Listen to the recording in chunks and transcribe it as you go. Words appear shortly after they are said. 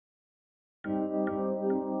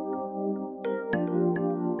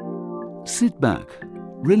Sit back,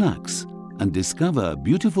 relax, and discover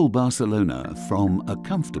beautiful Barcelona from a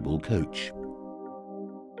comfortable coach.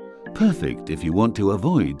 Perfect if you want to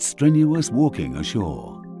avoid strenuous walking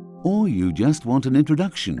ashore, or you just want an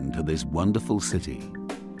introduction to this wonderful city.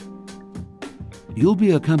 You'll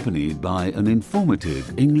be accompanied by an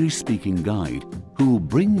informative English-speaking guide who'll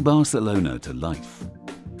bring Barcelona to life.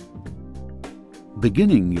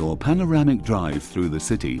 Beginning your panoramic drive through the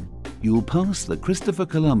city, you'll pass the Christopher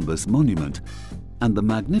Columbus Monument and the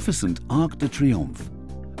magnificent Arc de Triomphe,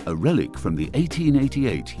 a relic from the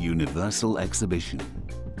 1888 Universal Exhibition.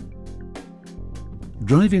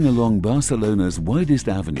 Driving along Barcelona's widest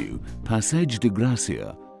avenue, Passeig de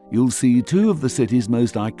Gràcia, you'll see two of the city's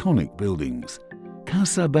most iconic buildings,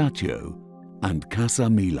 Casa Batlló and Casa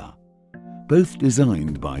Milà, both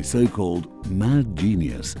designed by so-called mad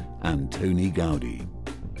genius Antoni Gaudí.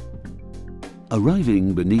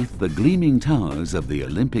 Arriving beneath the gleaming towers of the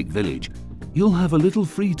Olympic Village, you'll have a little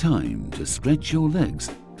free time to stretch your legs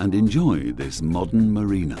and enjoy this modern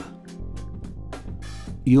marina.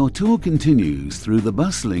 Your tour continues through the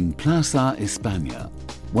bustling Plaça España,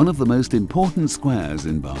 one of the most important squares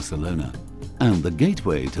in Barcelona, and the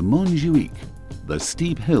gateway to Montjuïc, the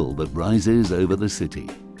steep hill that rises over the city.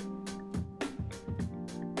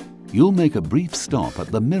 You'll make a brief stop at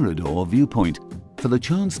the Mirador viewpoint for the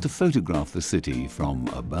chance to photograph the city from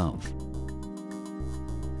above.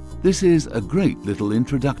 This is a great little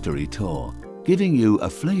introductory tour, giving you a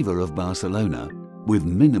flavour of Barcelona with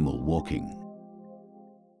minimal walking.